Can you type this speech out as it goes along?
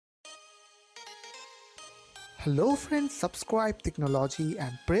Hello friends, subscribe Tricknology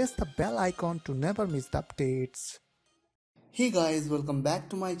and press the bell icon to never miss the updates. Hey guys, welcome back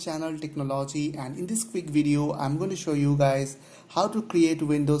to my channel Tricknology, and in this quick video I'm going to show you guys how to create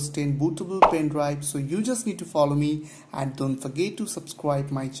Windows 10 bootable pen drive. So you just need to follow me and don't forget to subscribe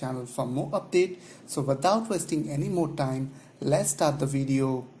my channel for more update. So without wasting any more time, let's start the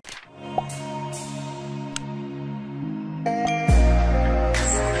video.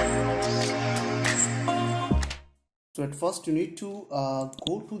 So at first you need to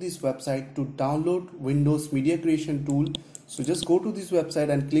go to this website to download Windows Media Creation Tool. So just go to this website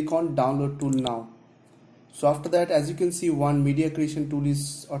and click on download tool now. So after that, as you can see, one media creation tool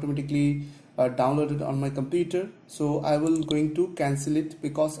is automatically downloaded on my computer. So I will going to cancel it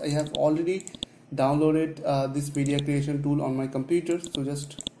because I have already downloaded this media creation tool on my computer. So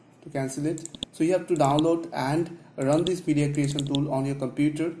just to cancel it, so you have to download and run this media creation tool on your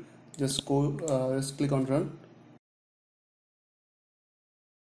computer. Just click on run.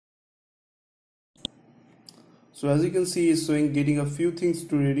 So as you can see, it's showing getting a few things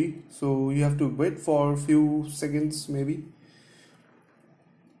to ready, so you have to wait for a few seconds maybe.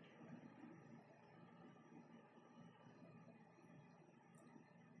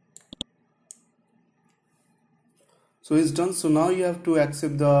 So it's done. So now you have to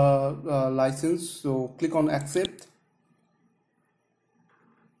accept the license, so click on accept.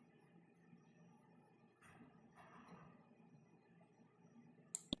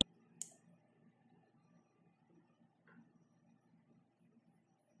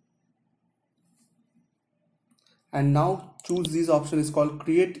 And now choose this option is called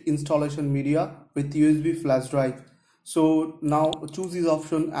create installation media with USB flash drive. So now choose this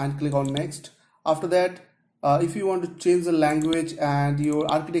option and click on next. After that, if you want to change the language and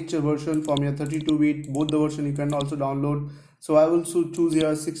your architecture version from your 32-bit, both the version you can also download. So I will choose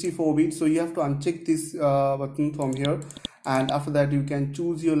here 64-bit. So you have to uncheck this button from here, and after that you can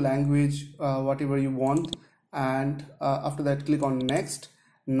choose your language, whatever you want, and after that click on next.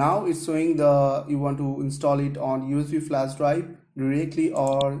 Now it's showing you want to install it on USB flash drive directly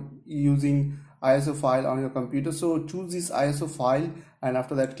or using ISO file on your computer. So choose this ISO file and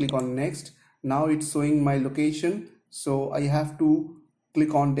after that click on next. Now it's showing my location, so I have to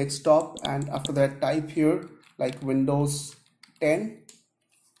click on desktop and after that type here like Windows 10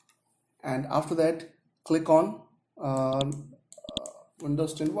 and after that click on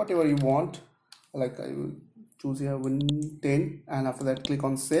Windows 10, whatever you want, like I will choose here Windows 10 and after that click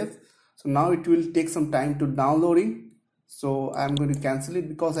on save. So now it will take some time to downloading, so I'm going to cancel it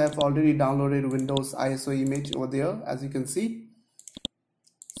because I have already downloaded Windows ISO image over there, as you can see.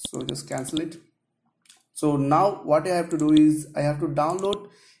 So just cancel it. So now what I have to do is I have to download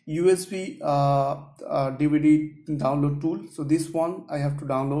USB DVD download tool. So this one I have to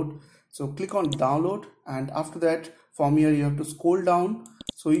download, so click on download and after that from here you have to scroll down,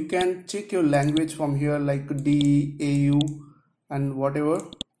 so you can check your language from here like D, AU and whatever.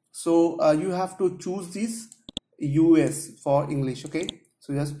 So you have to choose this US for English. Okay,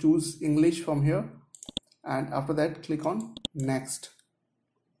 so just choose English from here and after that click on next.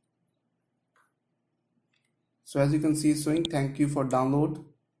 So as you can see it's showing thank you for download.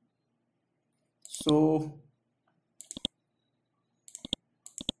 So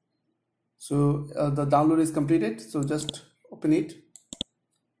the download is completed, so just open it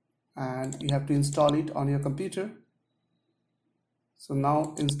and you have to install it on your computer. So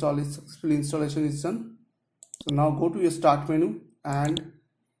now successfully installation is done. So now go to your start menu and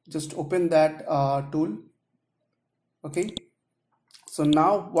just open that tool. Okay, so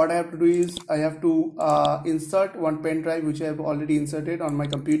now what I have to do is I have to insert one pen drive which I have already inserted on my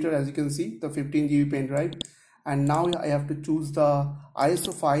computer, as you can see, the 15 GB pen drive, and now I have to choose the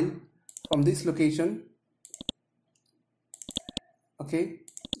ISO file from this location. Okay,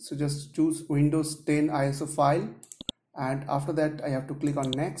 so just choose Windows 10 ISO file and after that I have to click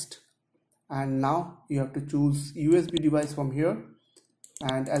on next, and now you have to choose USB device from here,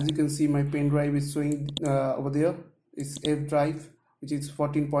 and as you can see my pen drive is showing over there is F drive which is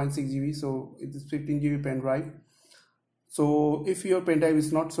 14.6 GB, so it is 15 GB pen drive. So if your pen drive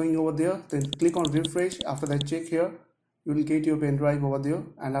is not showing over there, then click on refresh. After that check here, you will get your pen drive over there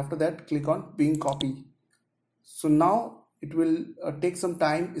and after that click on being copy. So now it will take some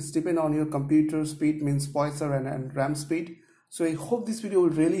time. It's depend on your computer speed, means processor and RAM speed. So I hope this video will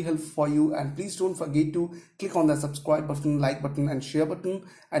really help for you, and please don't forget to click on the subscribe button, like button and share button,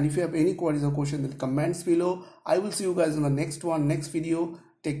 and if you have any queries or questions in the comments below. I will see you guys in the next video.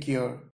 Take care.